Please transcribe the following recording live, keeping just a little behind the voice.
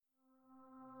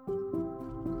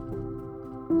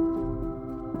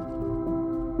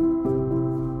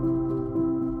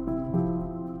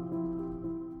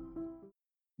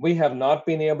We have not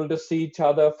been able to see each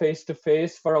other face to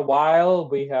face for a while.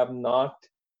 We are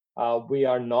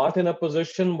not in a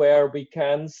position where we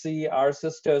can see our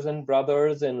sisters and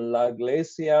brothers in La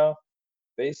Iglesia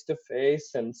face to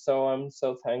face. And so I'm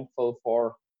so thankful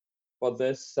for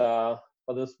this for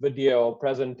this video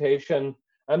presentation.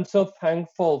 I'm so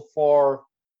thankful for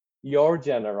your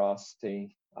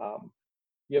generosity.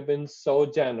 You've been so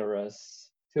generous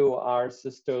to our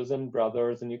sisters and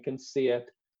brothers, and you can see it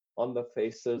on the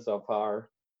faces of our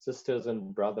sisters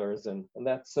and brothers, and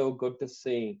that's so good to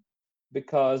see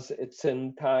because it's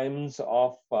in times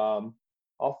of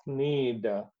need,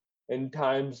 in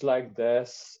times like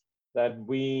this, that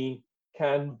we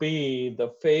can be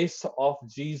the face of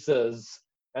Jesus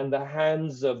and the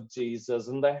hands of Jesus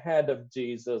and the head of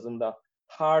Jesus and the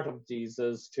heart of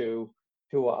Jesus to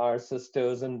our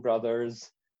sisters and brothers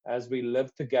as we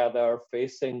live together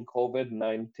facing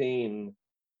COVID-19.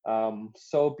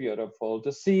 So beautiful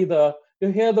to see to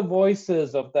hear the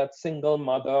voices of that single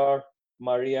mother,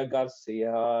 Maria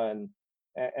Garcia,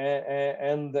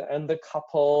 and the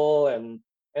couple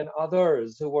and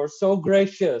others who were so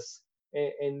gracious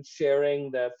in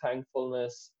sharing their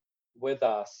thankfulness with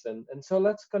us. And so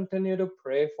let's continue to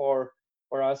pray for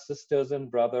our sisters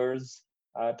and brothers.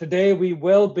 Today we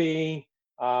will be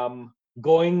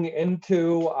going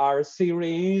into our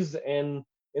series in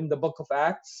the book of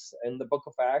Acts. In the book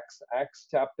of Acts, Acts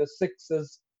chapter 6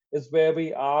 is where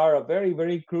we are, a very,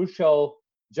 very crucial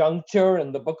juncture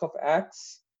in the book of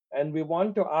Acts. And we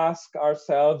want to ask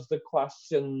ourselves the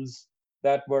questions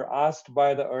that were asked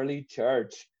by the early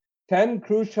church. 10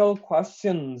 crucial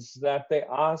questions that they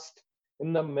asked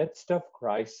in the midst of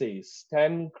crises.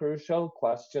 10 crucial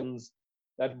questions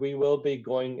that we will be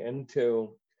going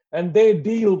into. And they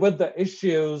deal with the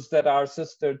issues that our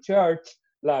sister church,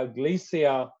 La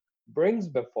Iglesia, brings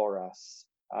before us.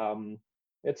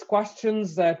 It's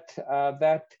questions that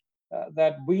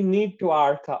we need to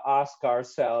ask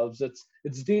ourselves.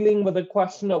 It's dealing with the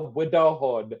question of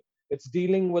widowhood. It's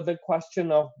dealing with the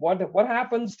question of what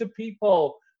happens to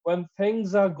people when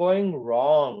things are going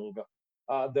wrong.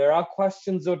 There are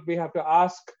questions that we have to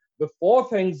ask before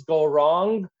things go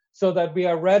wrong so that we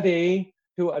are ready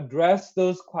to address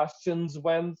those questions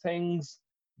when things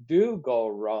do go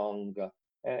wrong.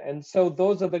 And so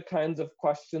those are the kinds of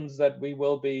questions that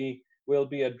will be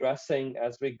addressing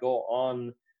as we go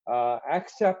on.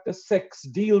 Acts chapter 6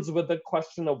 deals with the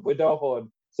question of widowhood.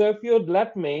 So if you'd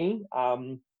let me,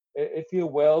 if you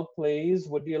will, please,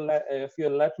 if you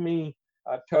let me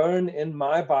turn in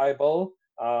my Bible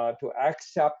to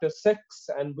Acts chapter 6,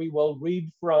 and we will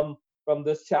read from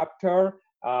this chapter.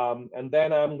 And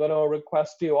then I'm going to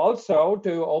request you also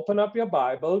to open up your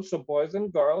Bible. So boys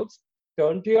and girls,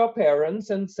 turn to your parents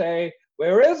and say,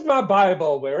 where is my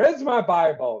Bible? Where is my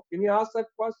Bible? Can you ask that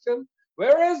question?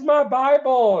 Where is my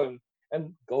Bible?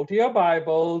 And go to your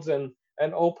Bibles and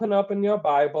open up in your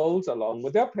Bibles along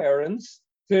with your parents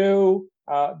to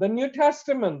the New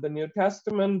Testament. The New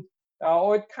Testament,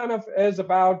 it kind of is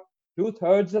about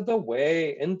 2/3 of the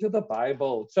way into the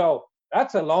Bible. So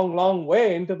that's a long, long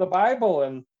way into the Bible.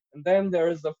 And then there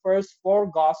is the first four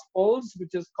Gospels,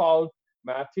 which is called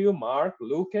Matthew, Mark,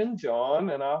 Luke, and John.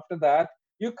 And after that,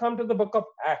 you come to the book of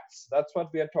Acts. That's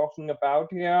what we are talking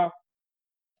about here.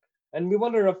 And we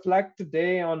want to reflect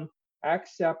today on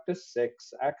Acts chapter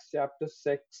 6,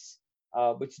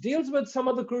 which deals with some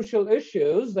of the crucial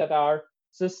issues that our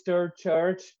sister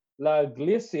church, La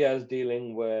Iglesia, is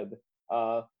dealing with.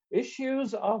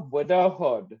 Issues of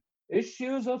widowhood,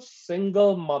 issues of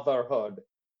single motherhood.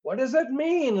 What does it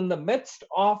mean in the midst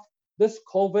of this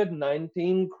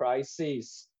COVID-19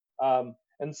 crisis?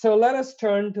 And so let us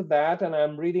turn to that. And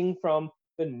I'm reading from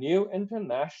the New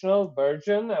International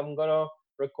Version. I'm going to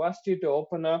request you to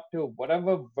open up to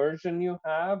whatever version you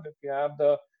have. If you have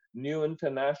the New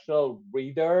International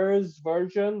Reader's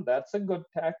Version, that's a good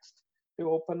text to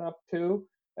open up to.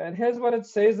 And here's what it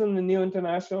says in the New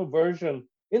International Version.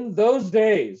 In those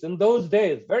days,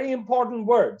 very important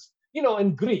words. You know,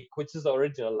 in Greek, which is the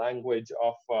original language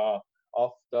of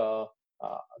the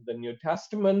New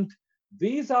Testament,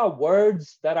 these are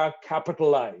words that are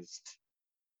capitalized.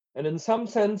 And in some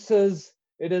senses,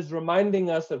 it is reminding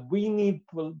us that we need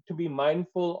to be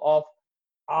mindful of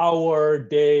our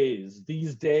days,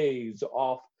 these days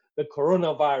of the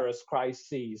coronavirus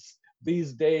crises,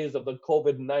 these days of the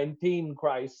COVID-19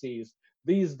 crises,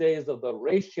 these days of the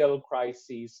racial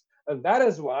crises. And that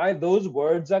is why those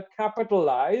words are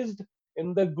capitalized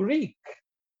in the Greek.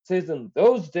 It says, in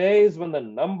those days when the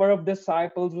number of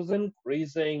disciples was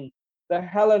increasing, the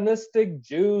Hellenistic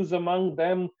Jews among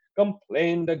them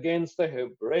complained against the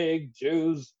Hebraic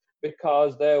Jews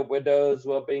because their widows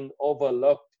were being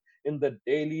overlooked in the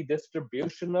daily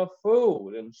distribution of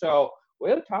food. And so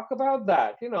we'll talk about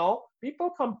that. People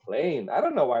complain. I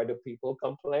don't know why do people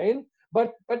complain,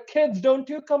 but kids, don't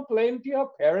you complain to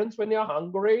your parents when you're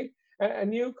hungry?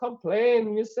 And you complain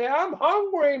and you say, I'm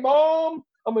hungry, mom.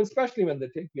 Especially when they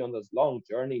take you on those long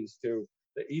journeys to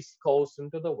the East Coast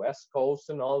and to the West Coast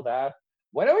and all that.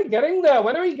 When are we getting there?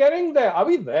 When are we getting there? Are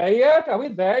we there yet? Are we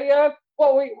there yet?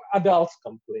 Well, adults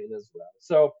complain as well.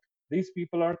 So these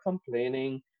people are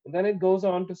complaining. And then it goes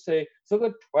on to say, so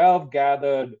the 12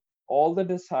 gathered all the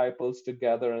disciples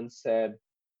together and said,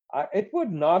 it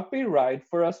would not be right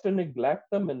for us to neglect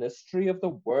the ministry of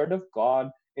the word of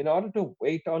God in order to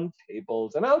wait on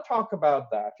tables. And I'll talk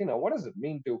about that. What does it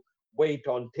mean to wait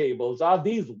on tables? Are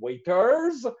these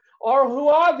waiters, or who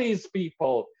are these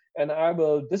people? And I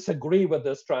will disagree with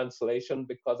this translation,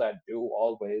 because I do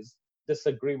always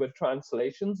disagree with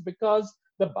translations, because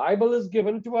the Bible is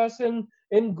given to us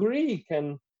in Greek,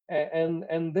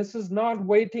 and this is not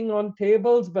waiting on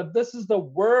tables, but this is the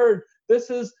word. This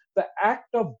is the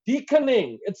act of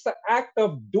deaconing. It's the act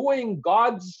of doing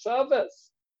God's service.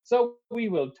 So we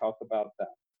will talk about that.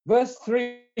 Verse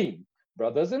 3,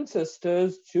 brothers and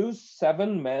sisters, choose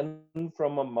 7 men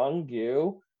from among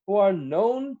you who are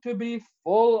known to be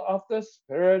full of the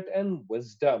Spirit and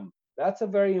wisdom. That's a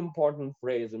very important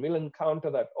phrase, and we'll encounter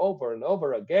that over and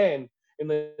over again in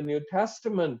the New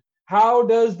Testament. How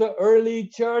does the early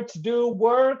church do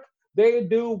work? They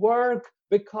do work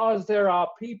because there are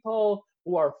people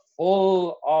who are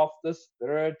full of the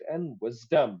Spirit and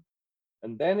wisdom.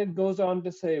 And then it goes on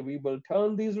to say, we will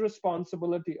turn these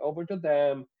responsibility over to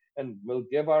them and will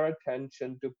give our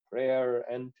attention to prayer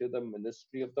and to the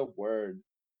ministry of the word.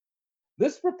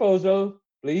 This proposal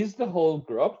pleased the whole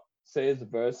group, says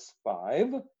verse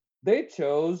 5. They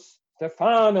chose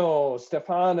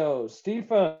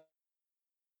Stephen.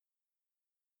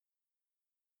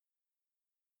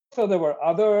 So there were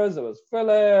others. There was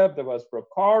Philip, there was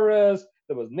Prochorus,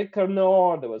 there was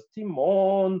Nicanor, there was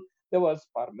Timon, there was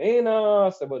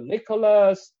Parmenas, there was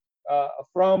Nicholas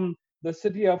from the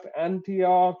city of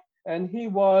Antioch, and he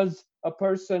was a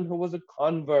person who was a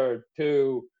convert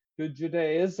to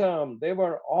Judaism. They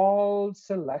were all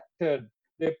selected.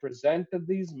 They presented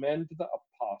these men to the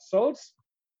apostles.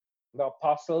 The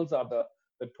apostles are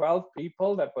the 12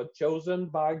 people that were chosen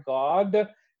by God,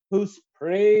 who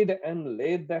prayed and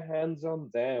laid their hands on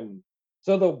them.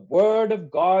 So the word of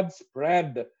God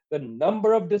spread. The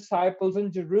number of disciples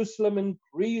in Jerusalem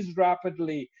increased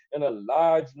rapidly, and a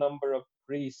large number of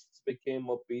priests became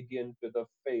obedient to the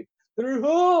faith. Through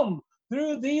whom?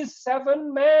 Through these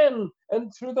 7 men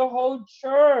and through the whole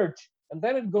church. And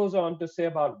then it goes on to say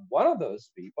about one of those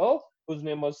people, whose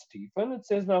name was Stephen. It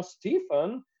says, now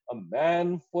Stephen, a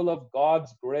man full of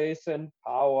God's grace and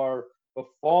power,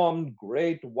 performed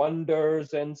great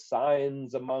wonders and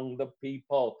signs among the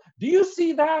people. Do you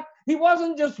see that? He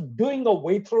wasn't just doing a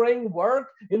waitering work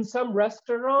in some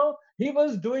restaurant. He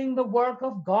was doing the work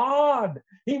of God.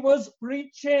 He was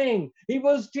preaching. He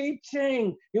was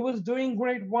teaching. He was doing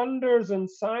great wonders and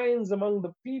signs among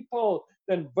the people.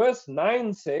 Then verse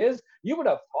 9 says, you would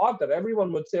have thought that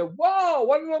everyone would say, wow,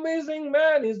 what an amazing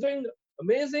man. He's doing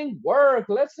amazing work.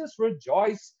 Let's just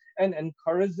rejoice and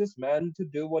encourage this man to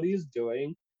do what he's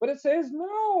doing. But it says,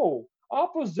 no,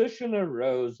 opposition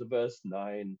arose, verse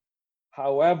 9.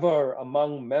 However,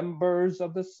 among members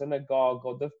of the synagogue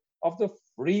of the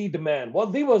freedmen, well,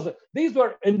 these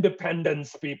were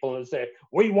independence people who say,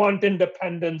 we want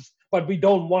independence, but we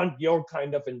don't want your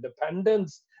kind of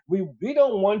independence. We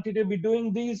don't want you to be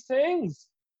doing these things.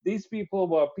 These people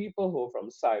were people who were from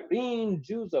Cyrene,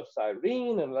 Jews of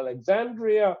Cyrene and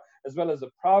Alexandria, as well as the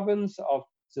province of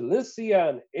Cilicia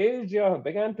and Asia,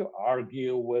 began to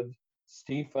argue with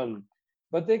Stephen,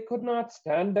 but they could not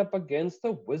stand up against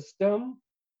the wisdom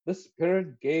the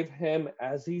Spirit gave him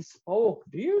as he spoke.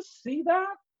 Do you see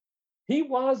that? He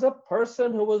was a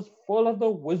person who was full of the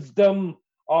wisdom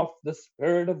of the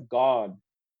Spirit of God.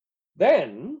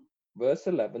 Then, verse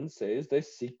 11 says, they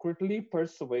secretly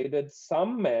persuaded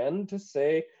some men to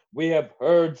say, we have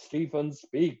heard Stephen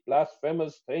speak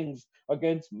blasphemous things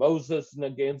against Moses and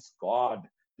against God.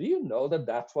 Do you know that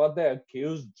that's what they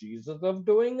accused Jesus of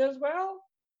doing as well?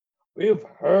 We've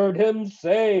heard him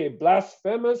say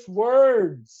blasphemous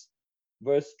words.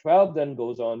 Verse 12 then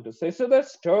goes on to say, so they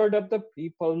stirred up the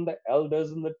people and the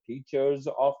elders and the teachers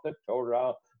of the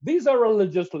Torah. These are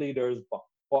religious leaders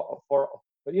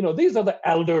these are the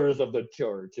elders of the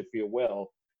church, if you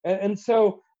will. And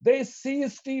so they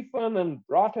seized Stephen and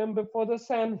brought him before the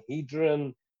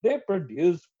Sanhedrin. They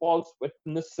produced false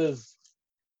witnesses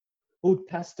who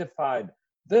testified,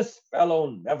 this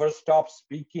fellow never stops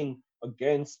speaking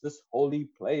against this holy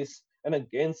place and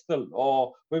against the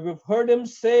law. We've heard him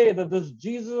say that this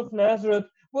Jesus of Nazareth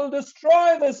will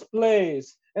destroy this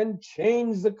place and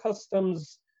change the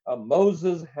customs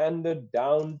Moses handed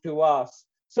down to us.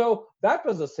 So that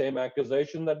was the same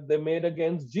accusation that they made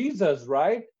against Jesus,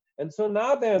 right? And so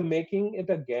now they're making it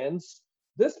against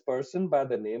this person by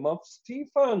the name of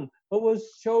Stephen, who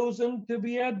was chosen to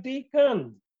be a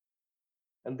deacon.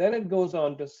 And then it goes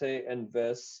on to say in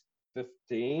verse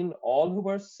 15, all who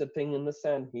were sitting in the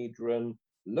Sanhedrin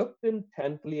looked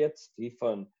intently at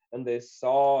Stephen, and they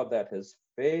saw that his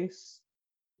face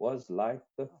was like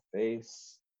the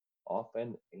face of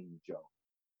an angel.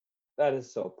 That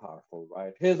is so powerful,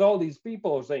 right? Here's all these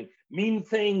people saying mean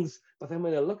things, but then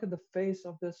when they look at the face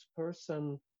of this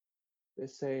person, they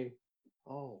say,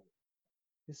 oh,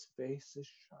 his face is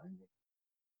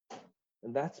shining.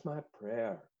 And that's my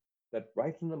prayer, that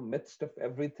right in the midst of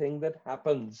everything that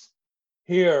happens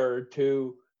here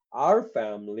to our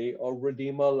family or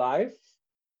Redeemer Life,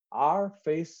 our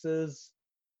faces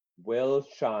will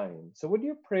shine. So, would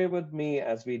you pray with me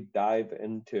as we dive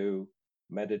into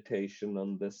meditation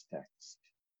on this text?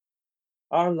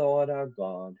 Our Lord, our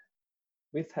God,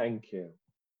 we thank you.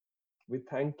 We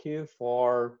thank you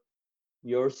for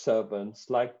your servants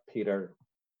like Peter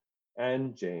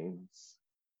and James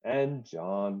and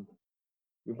John.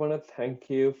 We want to thank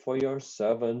you for your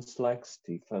servants like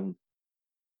Stephen.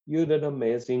 You did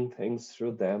amazing things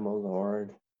through them, O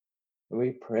Lord. And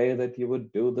we pray that you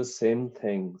would do the same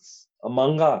things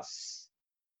among us,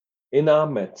 in our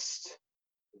midst.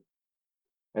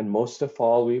 And most of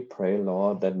all, we pray,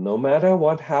 Lord, that no matter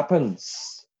what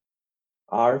happens,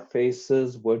 our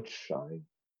faces would shine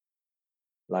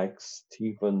like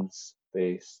Stephen's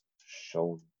face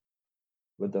shone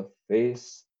with the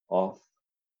face of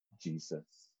Jesus.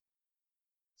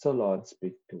 So, Lord,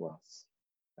 speak to us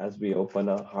as we open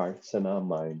our hearts and our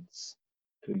minds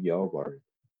to your word.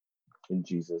 In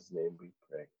Jesus' name we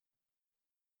pray.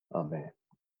 Amen.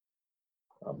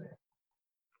 Amen.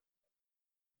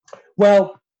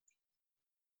 Well,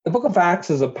 the book of Acts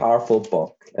is a powerful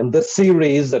book, and this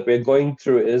series that we're going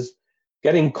through is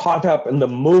getting caught up in the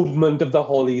movement of the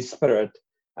Holy Spirit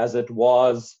as it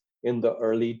was in the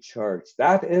early church.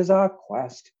 That is our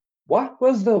quest. What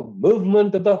was the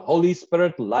movement of the Holy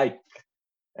Spirit like?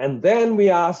 And then we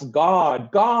ask God,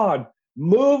 God,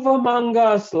 move among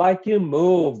us like you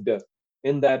moved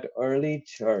in that early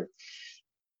church.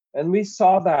 And we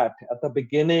saw that at the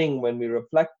beginning when we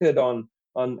reflected on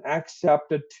Acts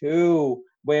chapter 2,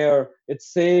 where it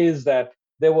says that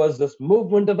there was this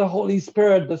movement of the Holy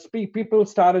Spirit. The people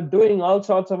started doing all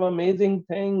sorts of amazing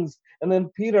things. And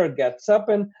then Peter gets up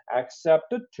in Acts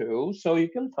chapter 2. So you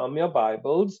can thumb your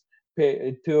Bibles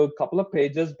to a couple of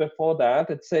pages before that.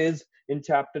 It says in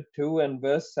chapter 2 and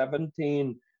verse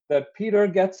 17 that Peter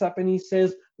gets up and he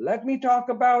says, let me talk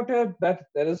about it. That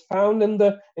is found in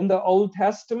the Old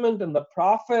Testament and the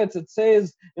prophets. It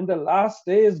says in the last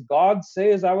days, God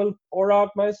says, I will pour out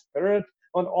my spirit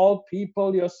on all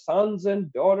people. Your sons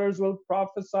and daughters will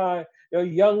prophesy. Your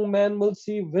young men will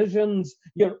see visions.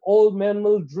 Your old men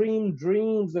will dream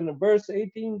dreams. And verse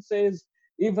 18 says,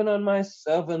 even on my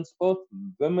servants, both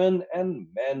women and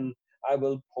men, I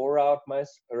will pour out my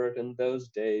spirit in those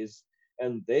days,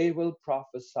 and they will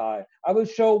prophesy. I will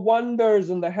show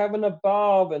wonders in the heaven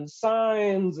above and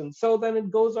signs. And so then it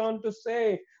goes on to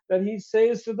say that he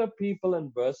says to the people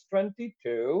in verse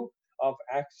 22 of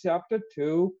Acts chapter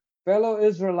 2, fellow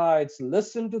Israelites,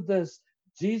 listen to this.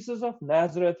 Jesus of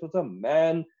Nazareth was a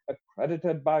man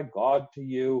accredited by God to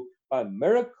you by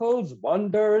miracles,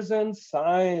 wonders, and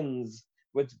signs,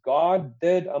 which God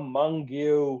did among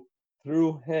you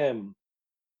through him.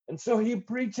 And so he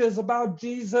preaches about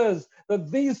Jesus, that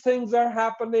these things are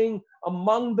happening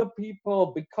among the people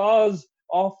because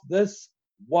of this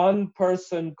one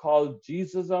person called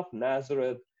Jesus of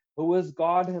Nazareth, who is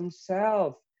God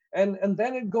himself. And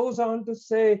then it goes on to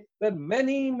say that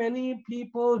many, many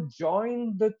people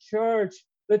joined the church.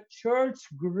 The church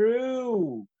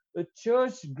grew. The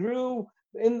church grew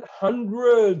in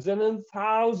hundreds and in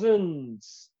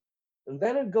thousands. And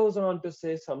then it goes on to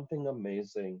say something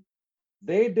amazing.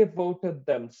 They devoted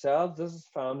themselves, this is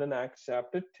found in Acts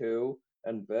chapter 2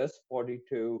 and verse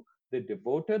 42. They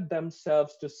devoted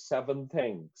themselves to 7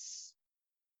 things.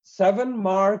 7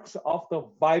 marks of the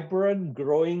vibrant,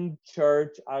 growing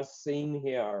church are seen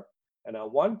here. And I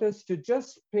want us to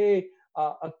just pay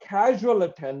a casual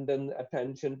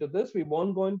attention to this. We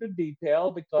won't go into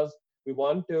detail because we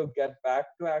want to get back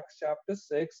to Acts chapter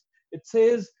 6. It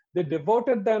says they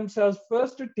devoted themselves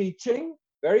first to teaching,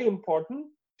 very important,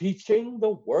 teaching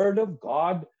the word of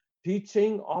God,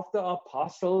 teaching of the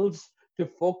apostles, to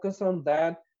focus on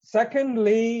that.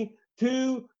 Secondly,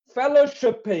 to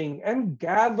fellowshipping and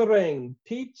gathering,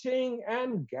 teaching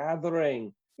and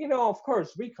gathering. Of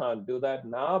course, we can't do that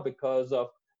now because of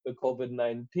the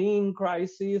COVID-19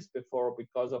 crisis,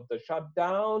 because of the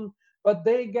shutdown, but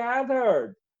they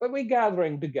gathered. But we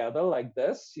gathering together like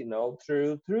this,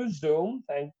 through Zoom,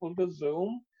 thankful to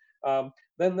Zoom.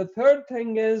 Then the third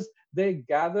thing is they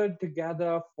gathered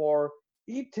together for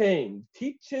eating,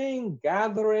 teaching,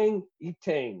 gathering,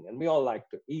 eating. And we all like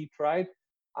to eat, right?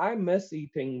 I miss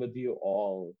eating with you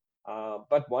all.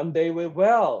 But one day we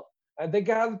will. And they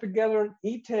gathered together and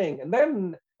eating. And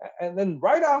then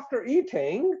right after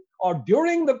eating, or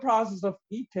during the process of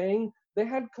eating, they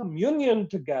had communion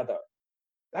together.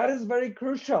 That is very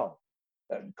crucial.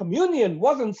 Communion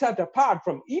wasn't set apart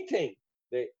from eating.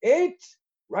 They ate.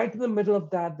 Right in the middle of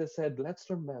that, they said, let's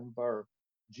remember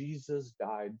Jesus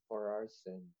died for our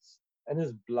sins and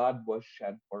his blood was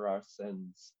shed for our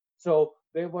sins. So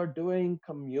they were doing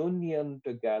communion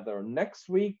together. Next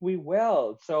week we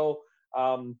will. So,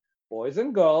 boys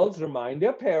and girls, remind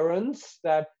your parents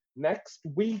that next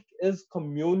week is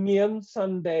Communion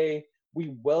Sunday.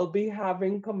 We will be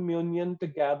having communion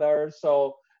together.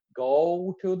 So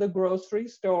go to the grocery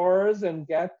stores and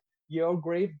get your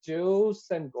grape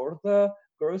juice, and go to the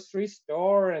grocery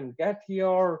store and get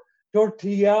your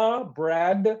tortilla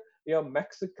bread, your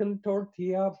Mexican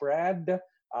tortilla bread,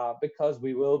 because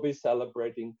we will be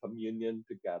celebrating communion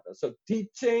together. So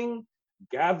teaching,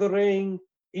 gathering,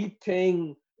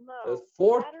 eating. The Low.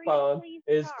 fourth Battery one please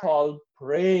is charge. called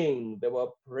praying. They were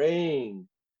praying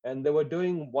and they were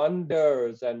doing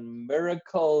wonders and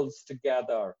miracles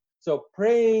together. So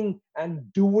praying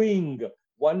and doing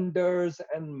wonders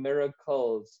and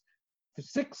miracles.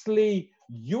 Sixthly,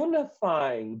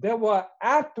 unifying. They were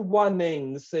at one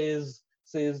says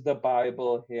the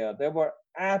Bible here. They were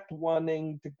at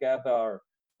one together.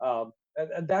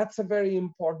 And that's a very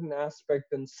important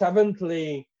aspect. And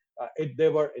seventhly, they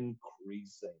were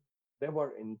increasing. They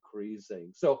were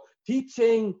increasing. So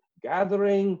teaching,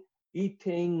 gathering,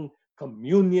 eating,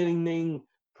 communioning,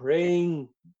 praying,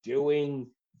 doing,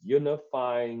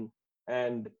 unifying,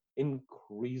 and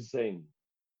increasing.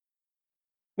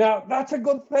 Now, that's a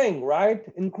good thing, right?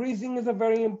 Increasing is a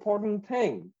very important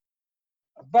thing.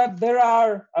 But there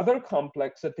are other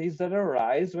complexities that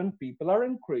arise when people are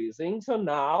increasing. So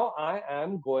now I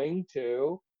am going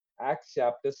to Acts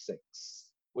chapter 6.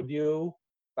 Would you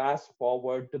fast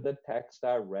forward to the text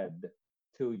I read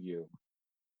to you?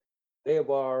 They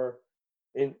were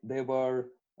they were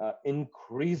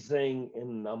increasing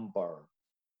in number.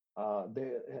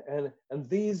 They, and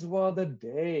these were the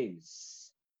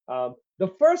days. The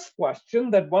first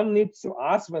question that one needs to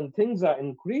ask when things are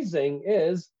increasing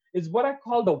is what I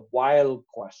call the while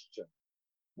question.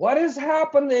 What is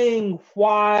happening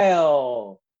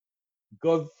while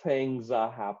good things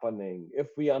are happening? If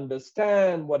we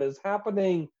understand what is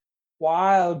happening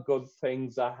while good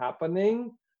things are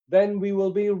happening, then we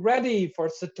will be ready for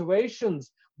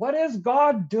situations. What is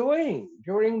God doing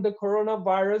during the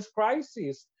coronavirus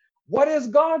crisis? What is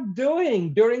God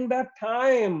doing during that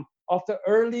time of the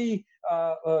early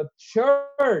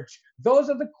church? Those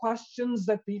are the questions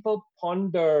that people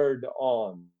pondered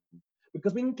on,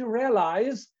 because we need to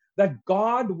realize that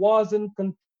God was in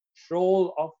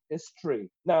control of history.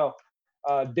 Now,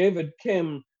 David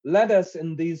Kim led us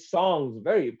in these songs,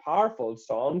 very powerful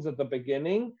songs at the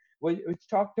beginning, which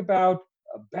talked about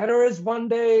better is one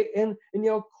day in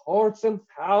your courts and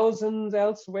thousands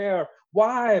elsewhere.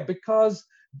 Why? Because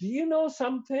do you know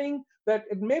something? That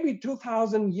it may be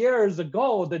 2,000 years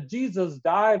ago that Jesus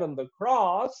died on the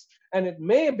cross, and it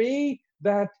may be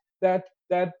that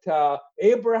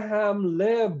Abraham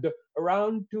lived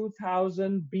around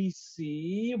 2000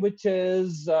 BC, which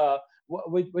is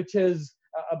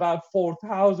about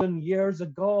 4,000 years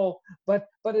ago. But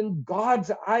in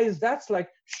God's eyes, that's like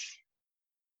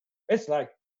it's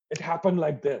like it happened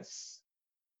like this.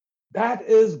 That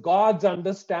is God's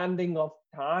understanding of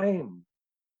time.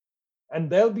 And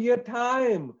there'll be a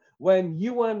time when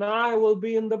you and I will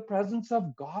be in the presence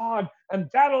of God, and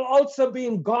that'll also be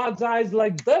in God's eyes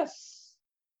like this.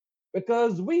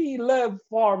 Because we live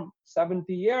for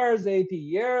 70 years, 80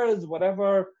 years,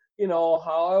 whatever,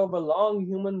 however long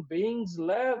human beings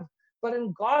live. But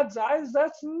in God's eyes,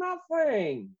 that's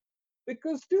nothing.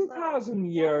 Because Low.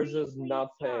 2,000 years Battery is please nothing.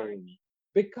 charge.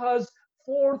 Because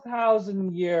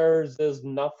 4,000 years is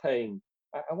nothing.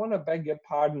 I want to beg your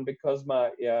pardon because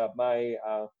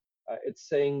it's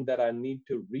saying that I need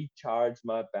to recharge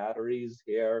my batteries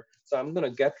here. So I'm going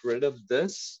to get rid of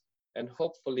this, and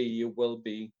hopefully you will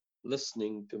be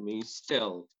listening to me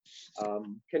still.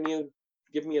 Can you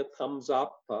give me a thumbs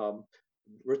up?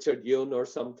 Richard Yoon or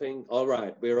something? All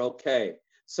right, we're okay.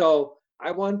 So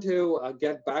I want to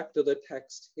get back to the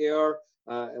text here,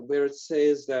 where it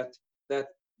says that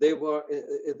they were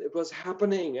it was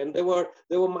happening, and they were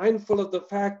mindful of the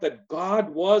fact that God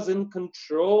was in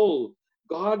control.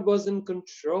 God was in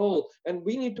control, and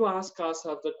we need to ask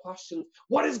ourselves the question: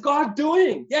 what is God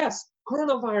doing? Yes,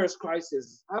 coronavirus crisis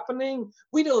is happening.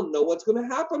 We don't know what's going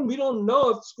to happen. We don't know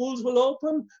if schools will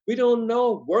open. We don't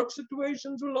know if work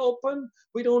situations will open.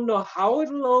 We don't know how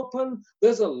it'll open.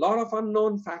 There's a lot of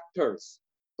unknown factors.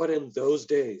 But in those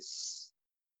days,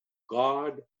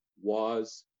 God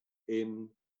was in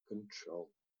control.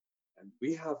 And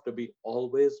we have to be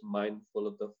always mindful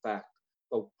of the fact.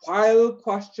 The while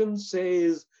question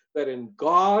says that in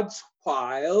God's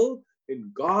while,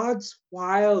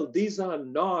 these are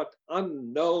not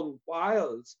unknown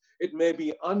whiles. It may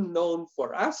be unknown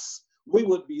for us. We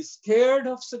would be scared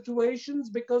of situations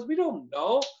because we don't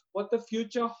know what the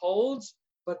future holds,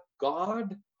 but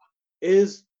God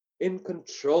is in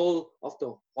control of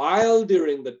the while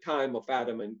during the time of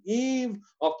Adam and Eve,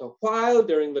 of the while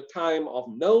during the time of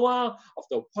Noah, of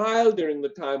the while during the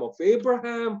time of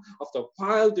Abraham, of the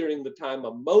while during the time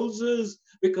of Moses,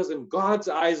 because in God's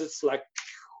eyes, it's like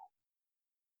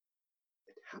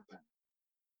it happened.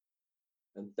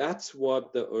 And that's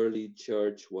what the early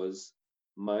church was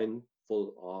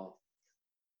mindful of.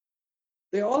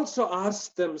 They also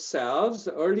asked themselves,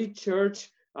 the early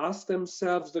church asked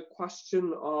themselves the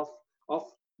question of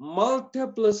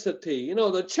multiplicity.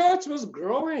 The church was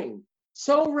growing.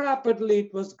 So rapidly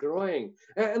it was growing.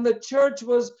 And the church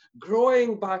was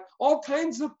growing by all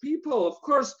kinds of people. Of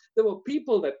course, there were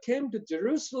people that came to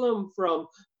Jerusalem from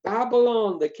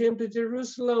Babylon. They came to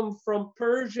Jerusalem from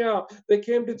Persia. They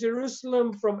came to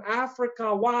Jerusalem from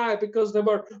Africa. Why? Because they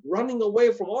were running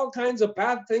away from all kinds of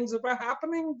bad things that were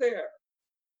happening there.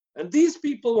 And these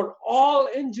people were all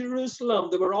in Jerusalem.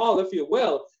 They were all, if you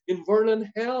will, in Vernon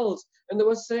Hills. And they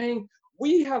were saying,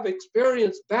 we have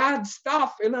experienced bad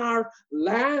stuff in our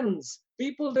lands.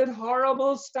 People did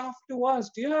horrible stuff to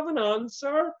us. Do you have an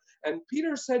answer? And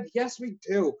Peter said, yes, we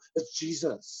do. It's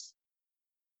Jesus.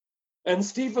 And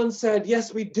Stephen said,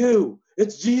 yes, we do.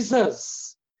 It's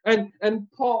Jesus. And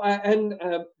Paul and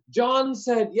John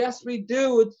said, yes, we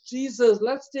do. It's Jesus.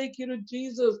 Let's take you to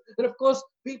Jesus. And of course,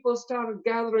 people started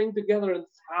gathering together in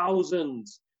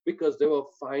thousands because they were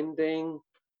finding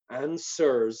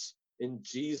answers in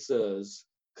Jesus.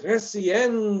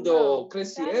 Creciendo,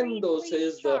 creciendo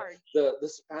says the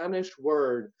Spanish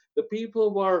word. The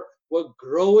people were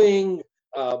growing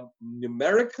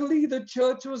numerically. The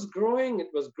church was growing, it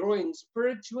was growing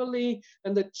spiritually,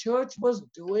 and the church was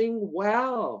doing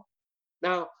well.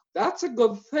 Now, that's a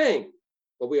good thing,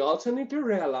 but we also need to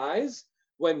realize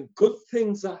when good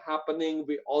things are happening,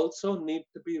 we also need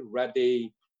to be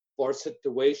ready for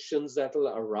situations that will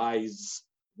arise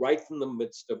right in the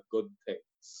midst of good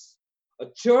things. A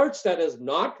church that is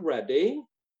not ready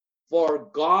for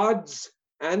God's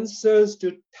answers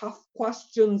to tough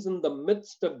questions in the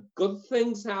midst of good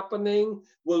things happening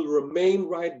will remain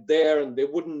right there, and they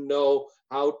wouldn't know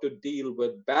how to deal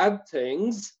with bad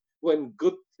things when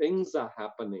good things are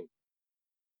happening.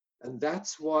 And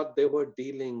that's what they were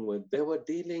dealing with. They were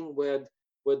dealing with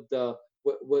the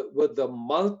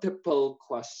multiple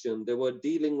question. They were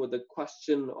dealing with the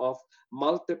question of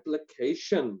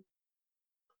multiplication.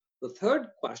 The third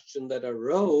question that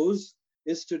arose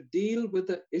is to deal with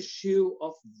the issue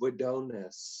of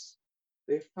widowness.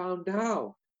 They found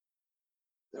out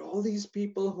that all these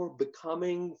people who are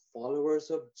becoming followers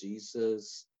of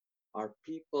Jesus are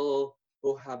people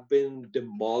who have been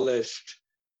demolished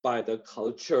by the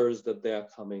cultures that they are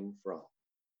coming from.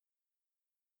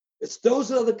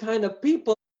 Those are the kind of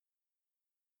people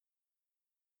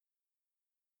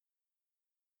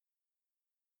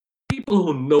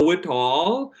who know it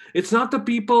all. It's not the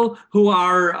people who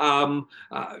are,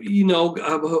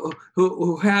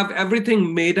 who have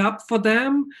everything made up for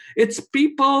them. It's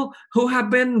people who have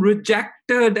been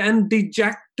rejected and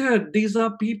dejected. These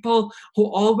are people who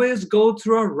always go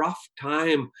through a rough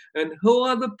time. And who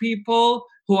are the people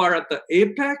who are at the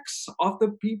apex of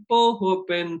the people who have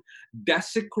been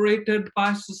desecrated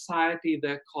by society?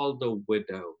 They're called the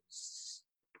widows.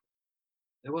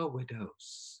 They were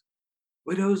widows.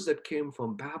 Widows that came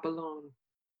from Babylon.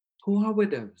 Who are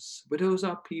widows? Widows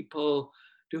are people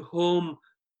to whom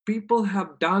people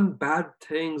have done bad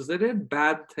things. They did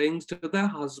bad things to their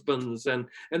husbands, and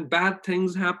bad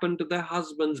things happened to their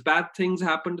husbands. Bad things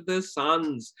happened to their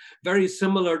sons. Very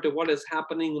similar to what is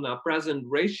happening in our present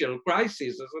racial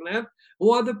crisis, isn't it?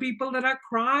 Who are the people that are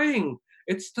crying?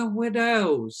 It's the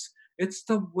widows. It's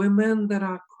the women that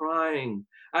are crying.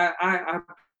 I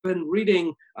been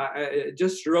reading, I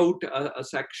just wrote a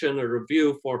section, a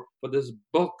review for this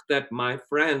book that my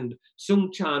friend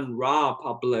Sung Chan Ra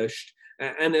published.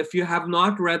 And if you have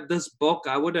not read this book,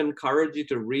 I would encourage you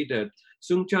to read it.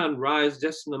 Sung Chan Ra is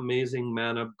just an amazing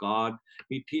man of God.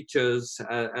 He teaches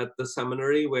at the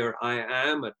seminary where I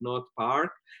am at North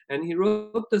Park. And he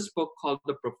wrote this book called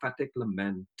The Prophetic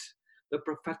Lament. The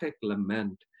Prophetic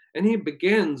Lament. And he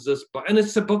begins this book, and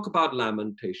it's a book about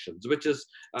Lamentations, which is,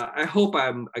 I hope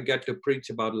I get to preach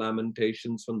about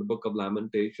Lamentations from the book of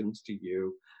Lamentations to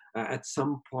you at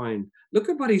some point. Look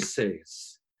at what he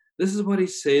says. This is what he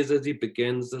says as he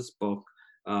begins this book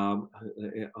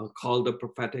called The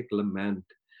Prophetic Lament.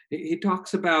 He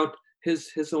talks about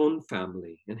his own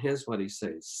family, and here's what he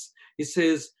says. He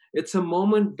says, it's a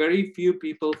moment very few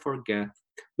people forget,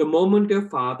 the moment their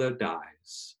father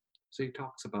dies. So he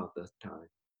talks about that time.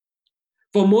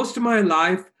 For most of my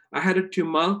life, I had a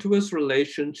tumultuous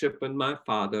relationship with my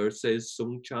father, says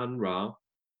Sung Chan Ra.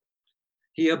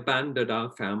 He abandoned our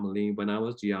family when I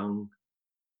was young,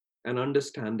 and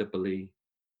understandably,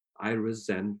 I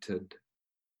resented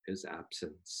his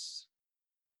absence.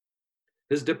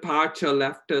 His departure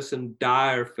left us in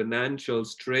dire financial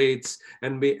straits,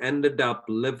 and we ended up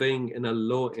living in a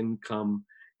low income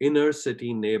inner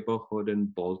city neighborhood in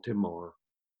Baltimore.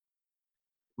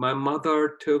 My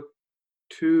mother took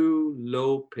two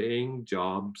low paying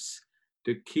jobs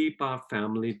to keep our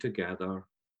family together,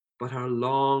 but her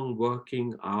long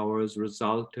working hours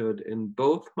resulted in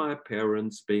both my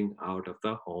parents being out of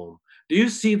the home. Do you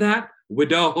see that?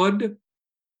 Widowhood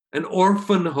and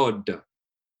orphanhood.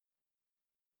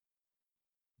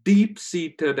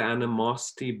 Deep-seated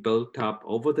animosity built up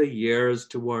over the years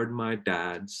toward my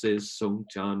dad, says Sung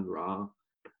Chan Ra.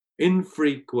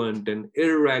 Infrequent and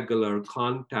irregular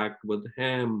contact with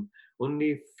him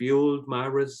only fueled my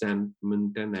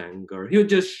resentment and anger. He would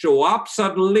just show up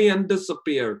suddenly and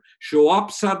disappear, show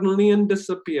up suddenly and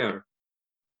disappear.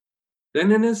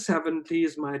 Then in his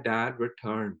 70s, my dad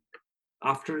returned.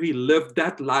 After he lived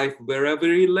that life wherever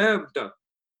he lived,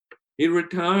 he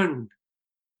returned.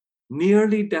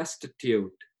 Nearly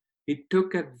destitute, he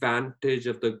took advantage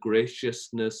of the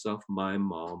graciousness of my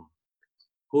mom,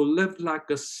 who lived like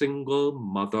a single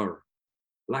mother,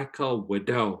 like a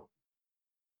widow,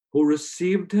 who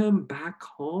received him back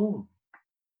home.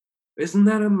 Isn't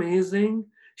that amazing?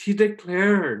 She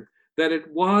declared that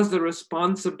it was the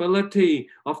responsibility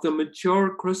of the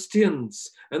mature Christians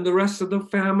and the rest of the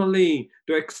family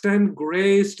to extend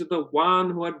grace to the one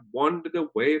who had wandered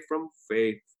away from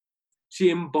faith. She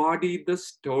embodied the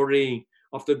story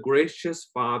of the gracious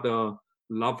father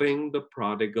loving the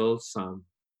prodigal son.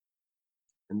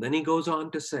 And then he goes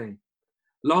on to say,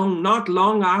 not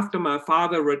long after my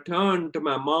father returned to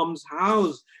my mom's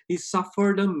house, he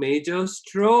suffered a major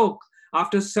stroke.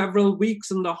 After several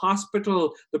weeks in the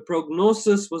hospital, the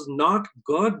prognosis was not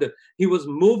good. He was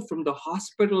moved from the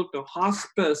hospital to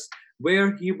hospice,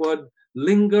 where he would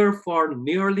linger for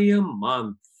nearly a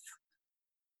month.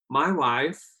 My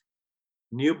wife,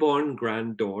 newborn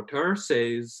daughter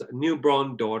says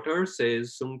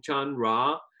Sung Chan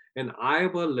Ra and I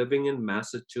were living in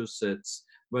Massachusetts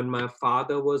when my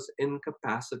father was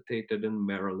incapacitated in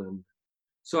Maryland.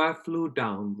 So I flew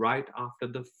down right after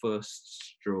the first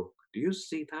stroke. Do you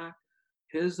see that?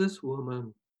 Here's this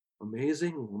woman,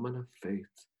 amazing woman of faith,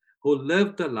 who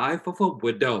lived the life of a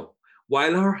widow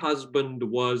while her husband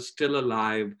was still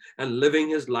alive and living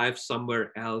his life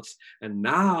somewhere else. And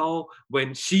now,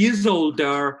 when she's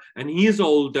older and he's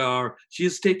older,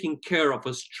 she's taking care of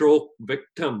a stroke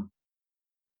victim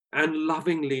and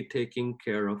lovingly taking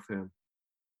care of him.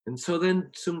 And so then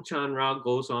Sung Chan Ra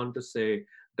goes on to say,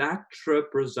 that trip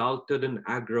resulted in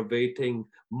aggravating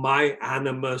my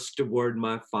animus toward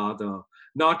my father.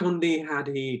 Not only had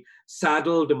he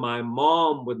saddled my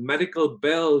mom with medical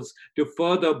bills to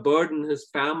further burden his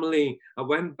family, I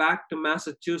went back to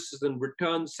Massachusetts and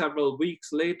returned several weeks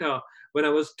later when I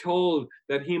was told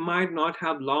that he might not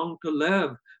have long to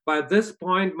live. By this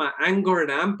point, my anger had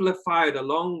amplified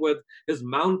along with his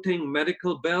mounting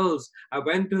medical bills. I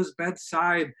went to his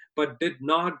bedside, but did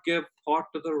not give thought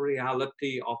to the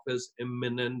reality of his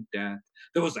imminent death.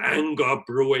 There was anger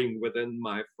brewing within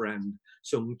my friend,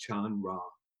 Sung Chan Ra.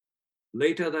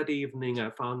 Later that evening, I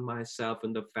found myself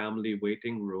in the family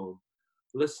waiting room,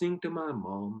 listening to my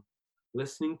mom,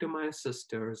 listening to my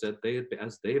sisters as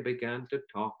they began to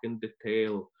talk in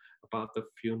detail about the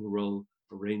funeral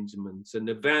arrangements, an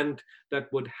event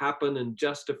that would happen in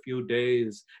just a few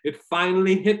days. It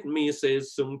finally hit me,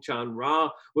 says Sung Chan Ra,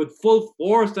 with full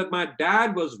force that my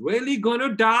dad was really going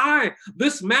to die.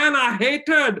 This man I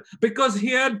hated because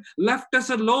he had left us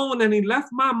alone and he left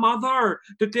my mother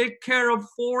to take care of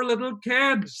 4 little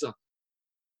kids.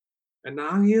 And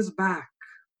now he is back.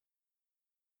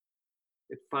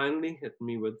 It finally hit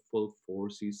me with full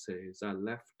force, he says. I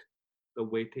left the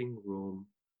waiting room,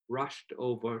 rushed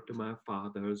over to my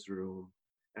father's room,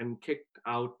 and kicked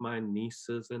out my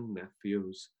nieces and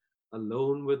nephews.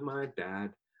 Alone with my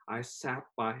dad, I sat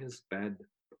by his bed,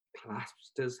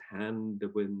 clasped his hand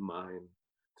in mine.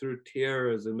 Through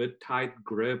tears and with tight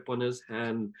grip on his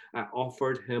hand, I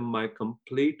offered him my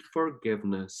complete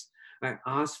forgiveness. I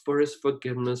asked for his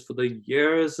forgiveness for the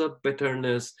years of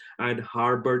bitterness I'd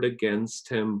harbored against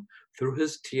him. Through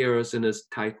his tears and his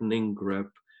tightening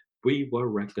grip, we were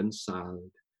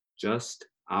reconciled just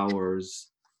hours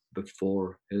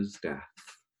before his death.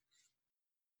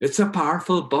 It's a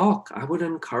powerful book. I would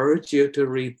encourage you to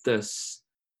read this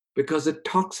because it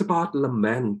talks about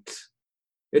lament.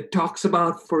 It talks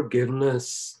about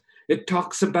forgiveness. It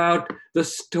talks about the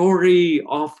story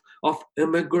of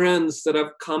immigrants that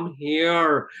have come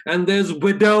here, and there's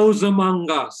widows among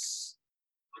us.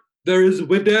 There is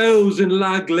widows in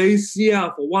La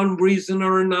Iglesia for one reason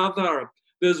or another.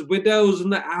 There's widows in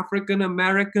the African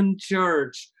American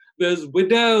church. There's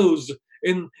widows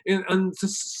in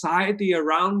society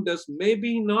around us.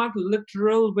 Maybe not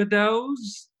literal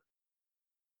widows,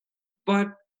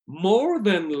 but more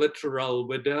than literal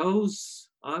widows,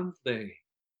 aren't they?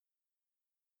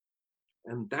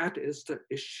 And that is the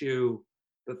issue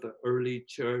that the early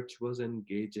church was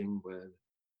engaging with.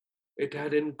 It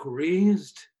had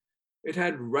increased. It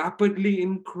had rapidly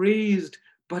increased,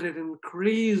 but it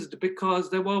increased because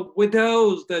there were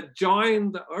widows that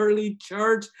joined the early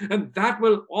church, and that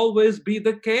will always be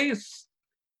the case.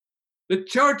 The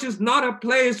church is not a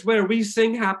place where we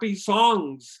sing happy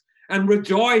songs and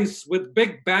rejoice with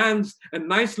big bands and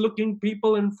nice looking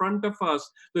people in front of us.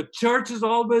 The church is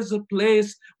always a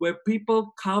place where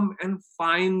people come and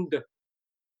find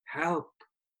help,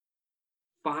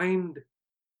 find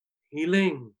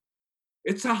healing.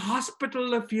 It's a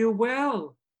hospital, if you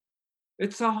will.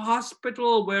 It's a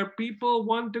hospital where people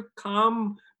want to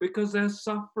come because they're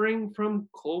suffering from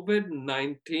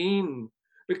COVID-19,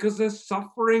 because they're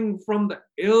suffering from the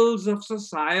ills of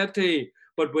society.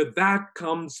 But with that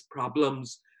comes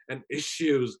problems and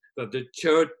issues that the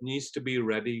church needs to be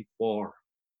ready for.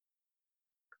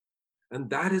 And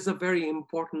that is a very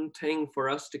important thing for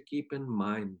us to keep in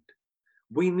mind.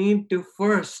 We need to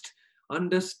first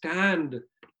understand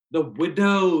the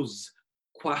widow's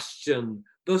question,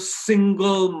 the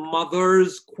single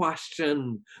mother's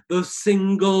question, the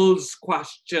singles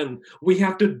question. We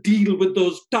have to deal with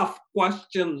those tough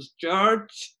questions,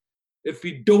 church. If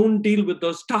we don't deal with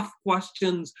those tough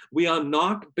questions, we are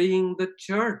not being the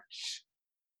church.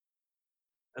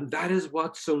 And that is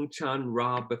what Sung Chan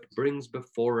Ra brings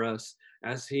before us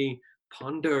as he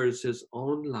ponders his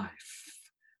own life,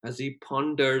 as he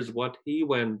ponders what he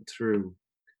went through.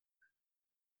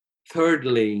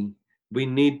 Thirdly,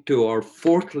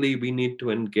 fourthly, we need to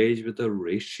engage with the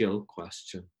racial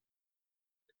question.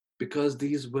 Because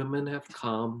these women have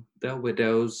come, they're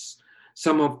widows.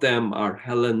 Some of them are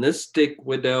Hellenistic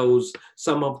widows.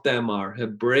 Some of them are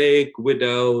Hebraic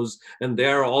widows. And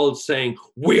they're all saying,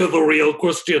 we're the real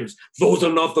Christians. Those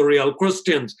are not the real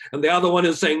Christians. And the other one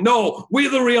is saying, no, we're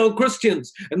the real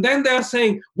Christians. And then they're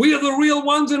saying, we're the real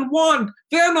ones in one.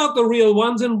 They're not the real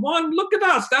ones in one. Look at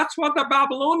us. That's what the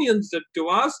Babylonians did to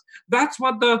us. That's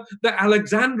what the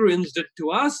Alexandrians did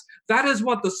to us. That is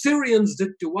what the Syrians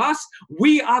did to us.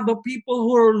 We are the people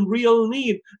who are in real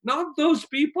need. Not those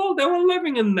people. They were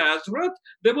living in Nazareth.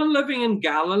 They were living in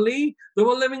Galilee. They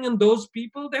were living in those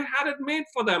people. They had it made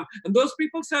for them. And those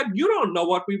people said, you don't know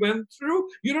what we went through.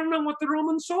 You don't know what the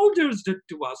Roman soldiers did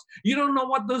to us. You don't know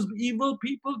what those evil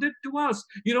people did to us.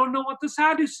 You don't know what the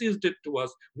Sadducees did to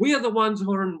us. We are the ones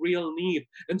who are in real need.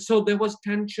 And so there was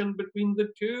tension between the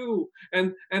two.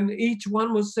 And each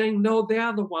one was saying, no, they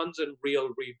are the ones in real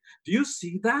need. Do you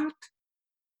see that?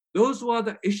 Those were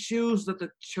the issues that the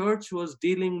church was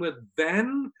dealing with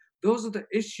then. Those are the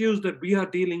issues that we are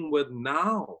dealing with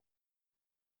now.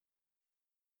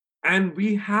 And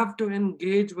we have to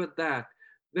engage with that.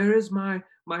 There is my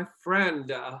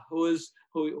friend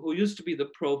who used to be the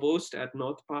provost at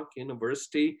North Park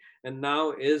University and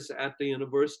now is at the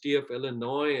University of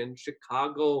Illinois in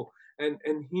Chicago. And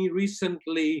he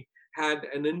recently had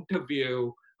an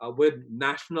interview with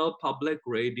National Public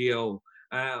Radio.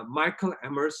 Michael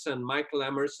Emerson. Michael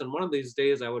Emerson, one of these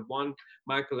days I would want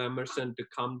Michael Emerson to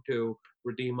come to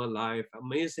Redeemer Life.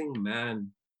 Amazing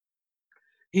man.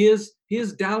 He has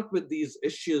dealt with these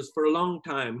issues for a long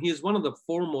time. He is one of the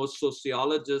foremost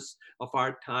sociologists of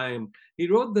our time. He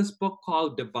wrote this book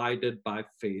called Divided by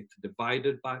Faith,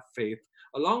 Divided by Faith,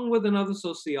 along with another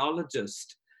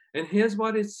sociologist. And here's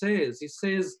what it says. He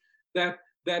says that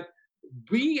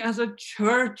we as a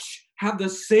church have the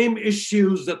same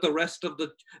issues that the rest of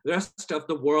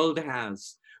the world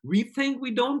has. We think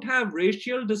we don't have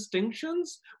racial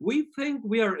distinctions. We think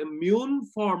we are immune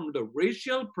from the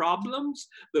racial problems,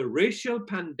 the racial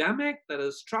pandemic that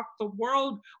has struck the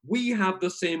world. We have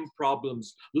the same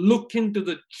problems. Look into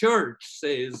the church,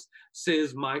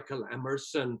 says Michael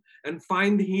Emerson, and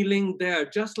find healing there.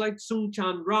 Just like Sung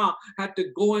Chan Ra had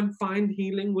to go and find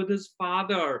healing with his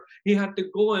father. He had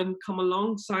to go and come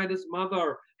alongside his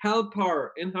mother, help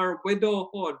her in her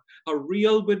widowhood, her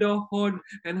real widowhood,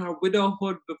 and her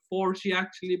widowhood before she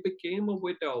actually became a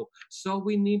widow. So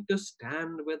we need to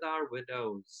stand with our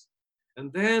widows.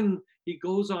 And then he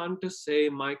goes on to say,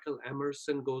 Michael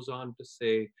Emerson goes on to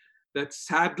say, that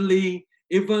sadly,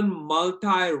 even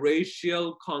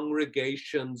multiracial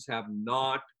congregations have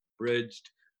not bridged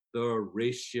the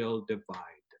racial divide.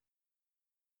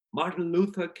 Martin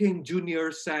Luther King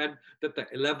Jr. said that the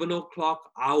 11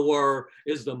 o'clock hour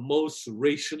is the most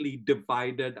racially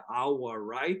divided hour,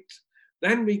 right?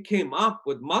 Then we came up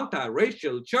with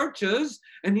multiracial churches,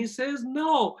 and he says,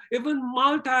 no, even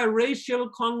multiracial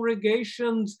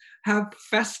congregations have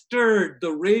festered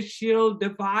the racial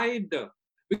divide,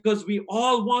 because we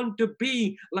all want to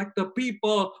be like the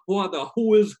people who are the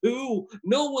who is who.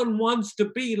 No one wants to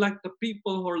be like the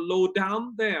people who are low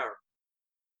down there.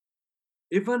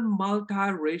 Even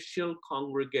multiracial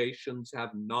congregations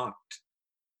have not,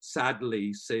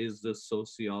 sadly, says the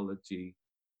sociology,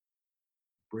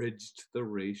 bridged the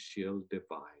racial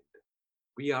divide.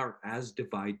 We are as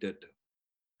divided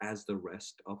as the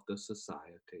rest of the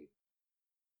society.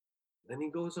 Then he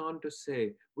goes on to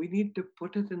say, we need to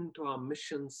put it into our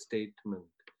mission statement.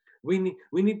 We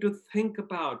need to think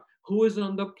about who is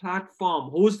on the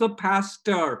platform, who's the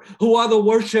pastor, who are the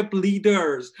worship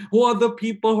leaders, who are the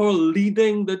people who are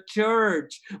leading the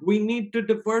church. We need to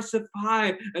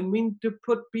diversify, and we need to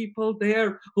put people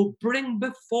there who bring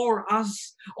before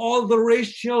us all the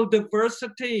racial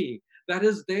diversity that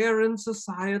is there in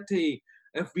society.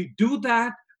 If we do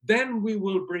that, then we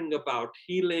will bring about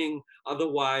healing.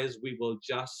 Otherwise, we will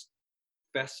just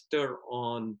fester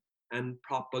on and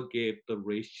propagate the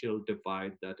racial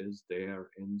divide that is there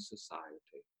in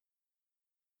society.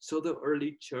 So the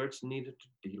early church needed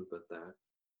to deal with that.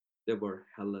 There were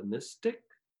Hellenistic,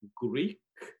 Greek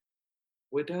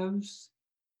widows,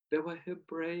 there were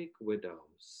Hebraic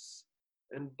widows,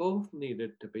 and both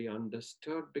needed to be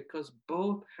understood because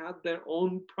both had their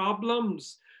own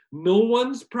problems. No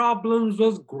one's problems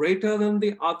was greater than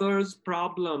the other's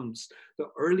problems. The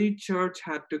early church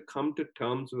had to come to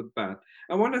terms with that.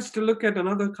 I want us to look at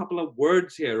another couple of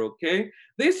words here, okay?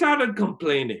 They started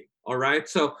complaining, all right?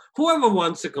 So whoever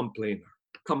wants a complainer,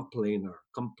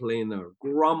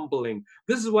 grumbling.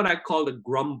 This is what I call the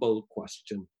grumble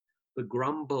question. The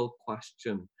grumble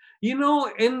question. You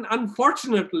know,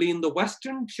 unfortunately, in the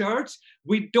Western church,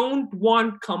 we don't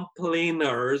want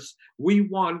complainers. We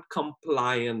want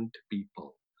compliant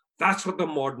people. That's what the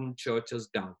modern church has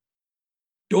done.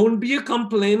 Don't be a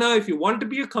complainer. If you want to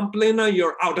be a complainer,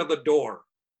 you're out of the door.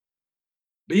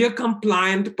 Be a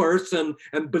compliant person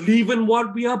and believe in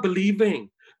what we are believing.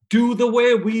 Do the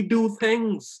way we do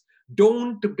things.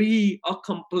 Don't be a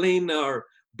complainer.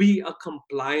 Be a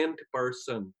compliant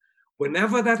person.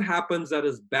 Whenever that happens, that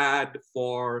is bad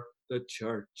for the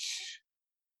church.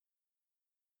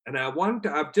 And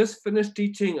I've just finished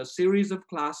teaching a series of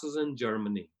classes in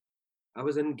Germany. I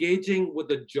was engaging with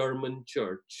the German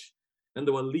church, and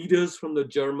there were leaders from the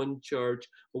German church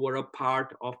who were a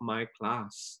part of my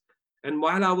class. And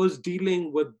while I was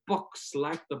dealing with books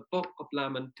like the Book of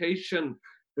Lamentation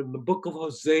and the Book of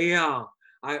Hosea,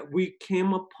 we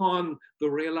came upon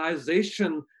the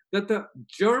realization that the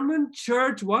German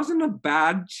church wasn't a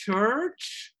bad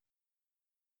church.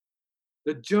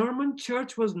 The German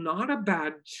church was not a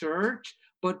bad church,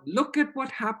 but look at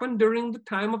what happened during the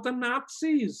time of the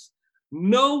Nazis.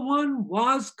 No one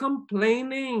was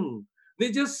complaining.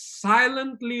 They just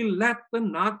silently let the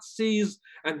Nazis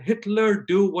and Hitler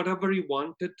do whatever he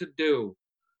wanted to do.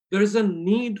 There's a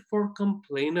need for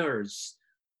complainers,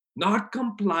 not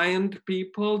compliant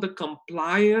people. The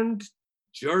compliant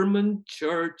German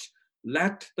church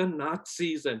let the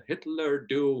Nazis and Hitler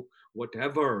do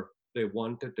whatever they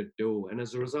wanted to do. And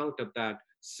as a result of that,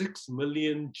 6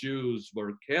 million Jews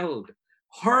were killed,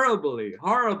 horribly,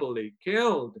 horribly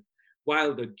killed,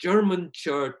 while the German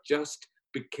church just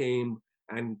became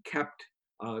and kept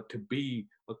to be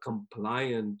a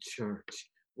compliant church.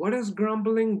 What does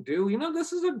grumbling do? You know,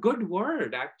 this is a good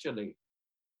word, actually.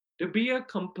 To be a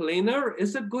complainer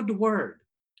is a good word.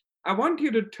 I want you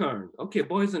to turn, okay,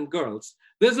 boys and girls.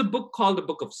 There's a book called the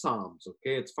Book of Psalms,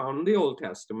 okay? It's found in the Old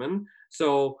Testament.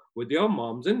 So with your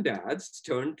moms and dads,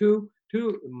 turn to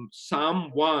Psalm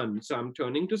 1. So I'm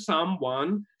turning to Psalm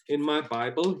 1 in my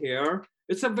Bible here.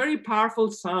 It's a very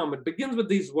powerful psalm. It begins with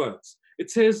these words.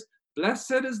 It says,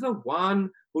 "Blessed is the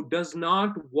one who does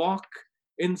not walk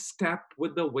in step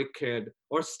with the wicked,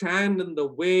 or stand in the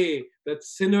way that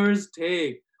sinners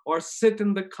take, or sit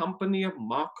in the company of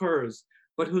mockers,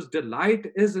 but whose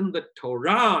delight is in the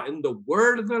Torah, in the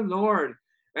word of the Lord,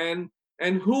 and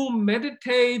who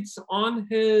meditates on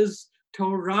his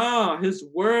Torah, his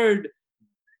word,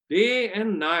 day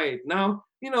and night." Now,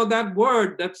 you know, that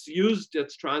word that's used,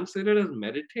 that's translated as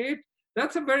meditate,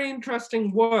 that's a very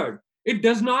interesting word. It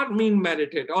does not mean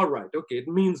meditate. All right, okay, it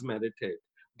means meditate.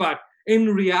 But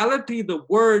in reality, the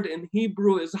word in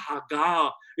Hebrew is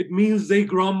hagah. It means they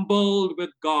grumbled with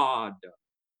God.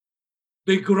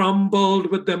 They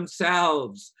grumbled with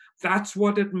themselves. That's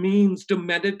what it means to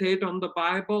meditate on the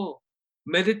Bible.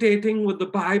 Meditating with the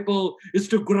Bible is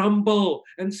to grumble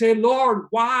and say, "Lord,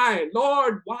 why?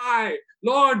 Lord, why?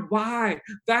 Lord, why?"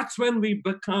 That's when we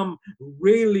become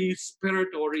really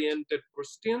spirit-oriented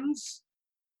Christians.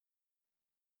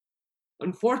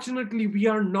 Unfortunately, we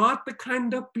are not the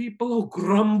kind of people who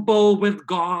grumble with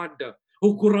God,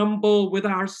 who grumble with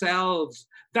ourselves.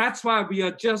 That's why we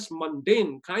are just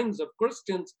mundane kinds of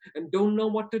Christians and don't know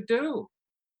what to do.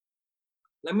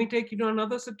 Let me take you to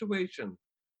another situation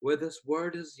where this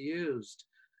word is used.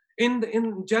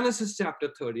 In Genesis chapter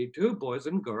 32, boys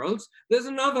and girls, there's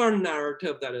another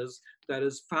narrative that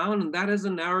is found, and that is a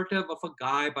narrative of a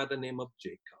guy by the name of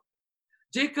Jacob.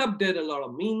 Jacob did a lot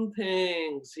of mean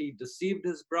things. He deceived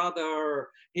his brother.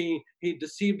 He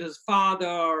deceived his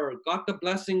father, got the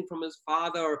blessing from his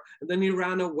father, and then he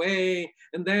ran away.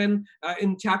 And then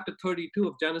in chapter 32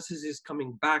 of Genesis, he's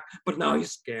coming back, but now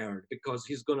he's scared because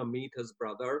he's going to meet his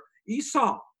brother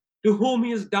Esau, to whom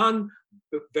he has done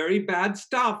very bad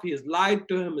stuff. He has lied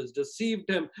to him, has deceived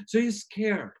him. So he's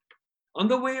scared. On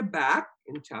the way back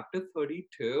in chapter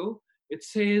 32, it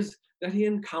says that he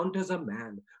encounters a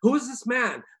man. Who is this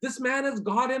man? This man is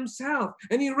God himself.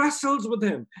 And he wrestles with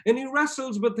him. And he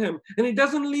wrestles with him. And he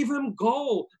doesn't leave him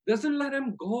go. Doesn't let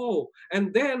him go.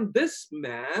 And then this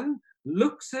man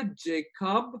looks at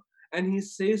Jacob and he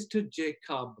says to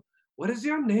Jacob, "What is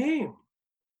your name?"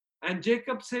 And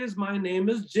Jacob says, "My name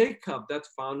is Jacob." That's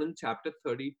found in chapter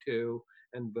 32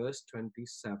 and verse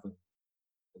 27.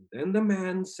 And then the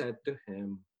man said to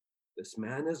him, this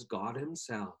man is God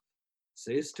himself,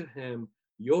 says to him,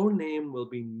 "Your name will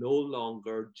be no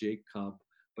longer Jacob,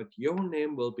 but your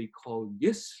name will be called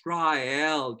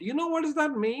Yisrael." Do you know what does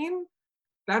that mean?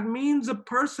 That means a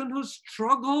person who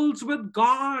struggles with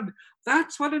God.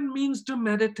 That's what it means to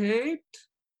meditate.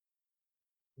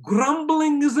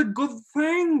 Grumbling is a good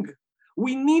thing.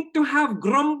 We need to have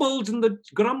grumblers in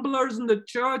the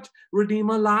church,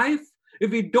 Redeemer Life. If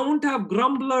we don't have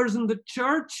grumblers in the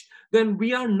church, then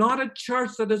we are not a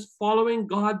church that is following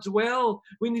God's will.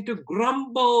 We need to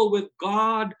grumble with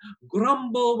God,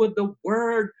 grumble with the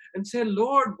word, and say,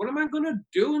 "Lord, what am I going to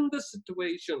do in this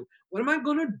situation? What am I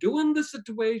going to do in this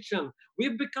situation?"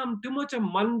 We've become too much of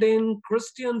mundane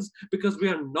Christians because we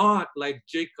are not like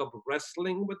Jacob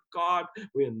wrestling with God.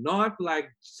 We are not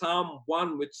like Psalm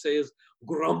 1, which says,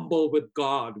 "Grumble with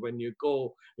God" when you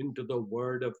go into the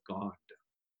word of God.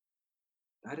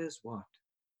 That is what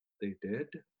they did.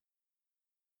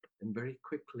 And very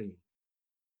quickly,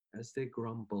 as they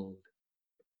grumbled,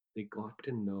 they got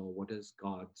to know what is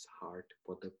God's heart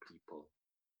for the people.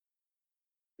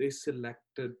 They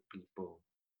selected people.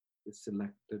 They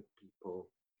selected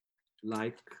people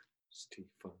like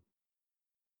Stephen.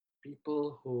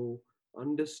 People who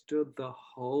understood the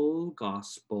whole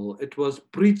gospel. It was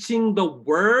preaching the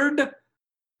word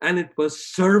and it was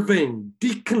serving,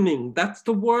 deaconing. That's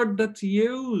the word that's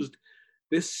used.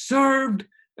 They served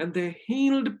and they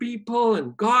healed people,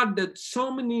 and God did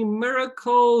so many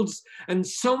miracles and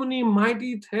so many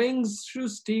mighty things through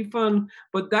Stephen.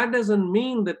 But that doesn't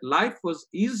mean that life was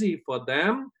easy for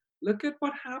them. Look at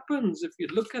what happens if you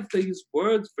look at these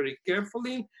words very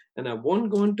carefully. And I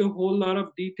won't go into a whole lot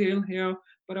of detail here,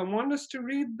 but I want us to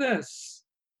read this.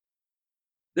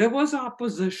 There was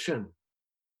opposition,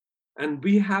 and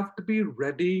we have to be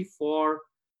ready for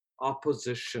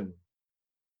opposition.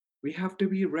 We have to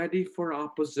be ready for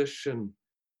opposition.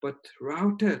 But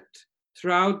throughout it,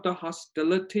 throughout the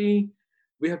hostility,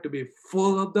 we have to be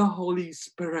full of the Holy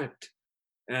Spirit.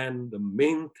 And the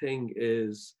main thing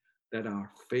is that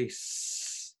our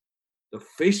face, the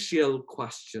facial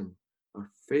question, our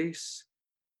face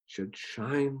should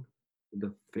shine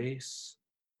the face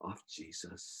of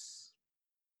Jesus.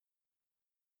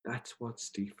 That's what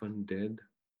Stephen did.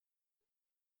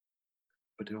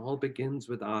 But it all begins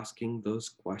with asking those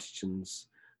questions.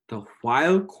 The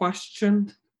why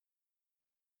question,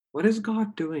 what is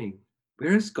God doing?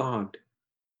 Where is God?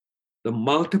 The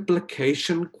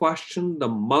multiplication question, the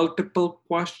multiple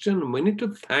question, we need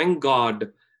to thank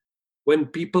God when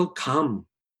people come.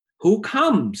 Who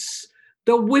comes?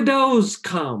 The widows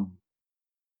come.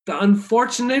 The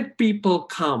unfortunate people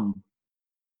come.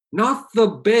 Not the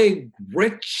big,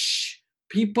 rich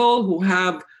people who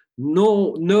have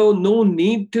no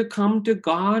need to come to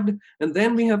God. And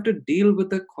then we have to deal with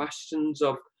the questions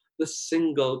of the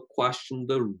single question,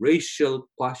 the racial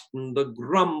question, the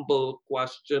grumble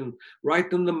question.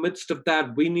 Right in the midst of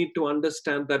that, we need to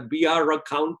understand that we are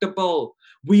accountable.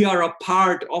 We are a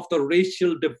part of the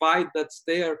racial divide that's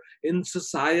there in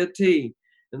society.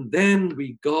 And then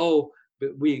we go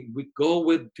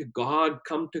with to God,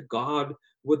 come to God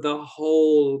with the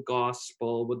whole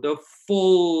gospel, with the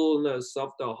fullness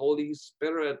of the Holy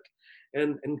Spirit,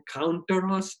 and encounter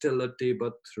hostility,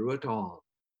 but through it all,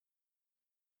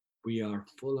 we are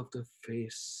full of the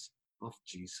face of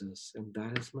Jesus. And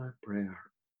that is my prayer.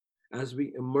 As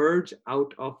we emerge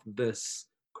out of this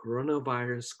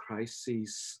coronavirus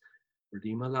crisis,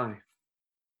 Redeem a Life,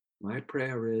 my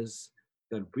prayer is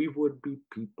that we would be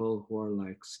people who are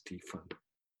like Stephen.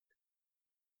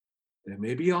 There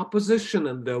may be opposition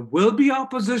and there will be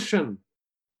opposition,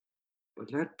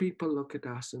 but let people look at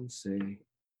us and say,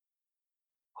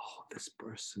 oh, this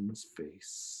person's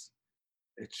face,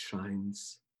 it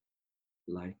shines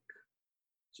like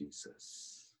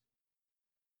Jesus.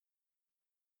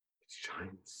 It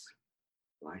shines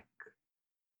like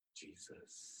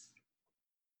Jesus.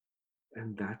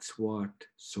 And that's what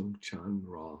Sung Chan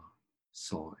Ra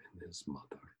saw in his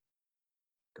mother,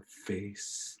 the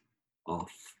face of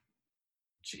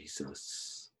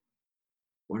Jesus.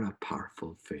 What a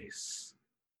powerful face,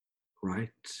 right?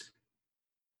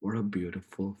 What a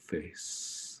beautiful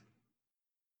face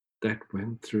that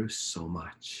went through so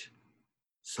much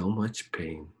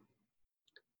pain,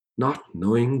 not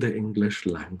knowing the English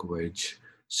language,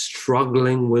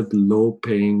 struggling with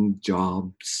low-paying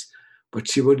jobs, but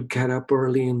she would get up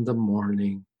early in the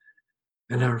morning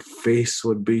and her face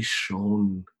would be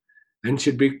shown and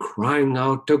she'd be crying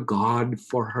out to God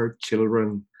for her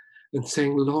children and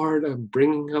saying, Lord, I'm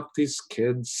bringing up these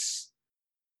kids.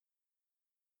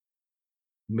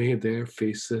 May their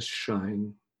faces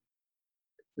shine.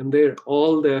 And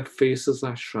all their faces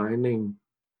are shining.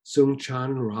 Sung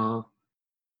Chan Ra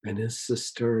and his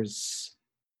sisters,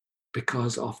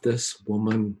 because of this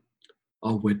woman,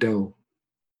 a widow,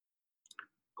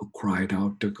 who cried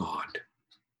out to God,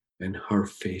 and her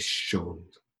face shone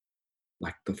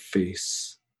like the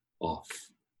face of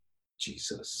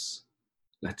Jesus.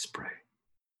 Let's pray.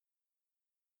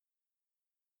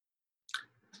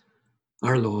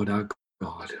 Our Lord, our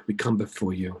God, we come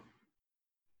before you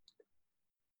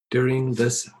during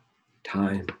this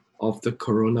time of the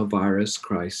coronavirus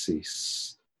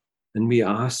crisis, and we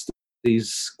ask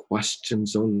these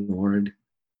questions, O Lord.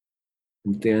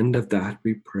 And at the end of that,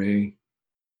 we pray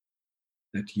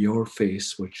that your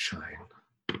face would shine.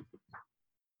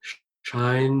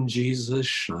 Shine, Jesus,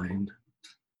 shine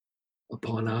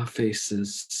upon our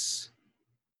faces,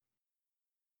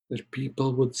 that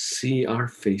people would see our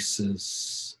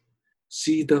faces,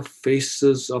 see the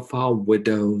faces of our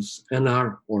widows and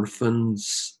our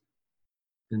orphans,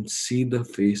 and see the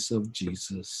face of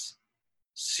Jesus,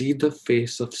 see the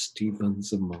face of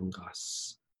Stephen's among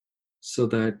us, so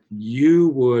that you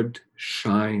would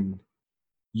shine,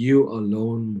 you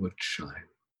alone would shine.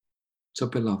 So,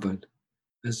 beloved,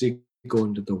 as you go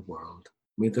into the world,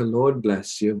 may the Lord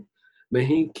bless you, may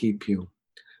he keep you,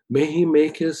 may he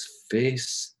make his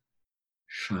face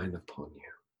shine upon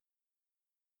you,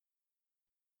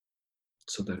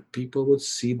 so that people would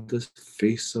see the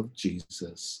face of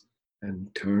Jesus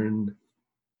and turn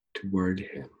toward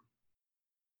him.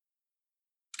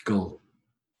 Go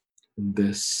in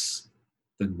this,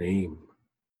 the name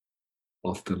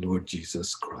of the Lord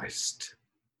Jesus Christ,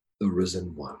 the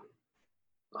risen one.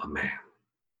 Amen.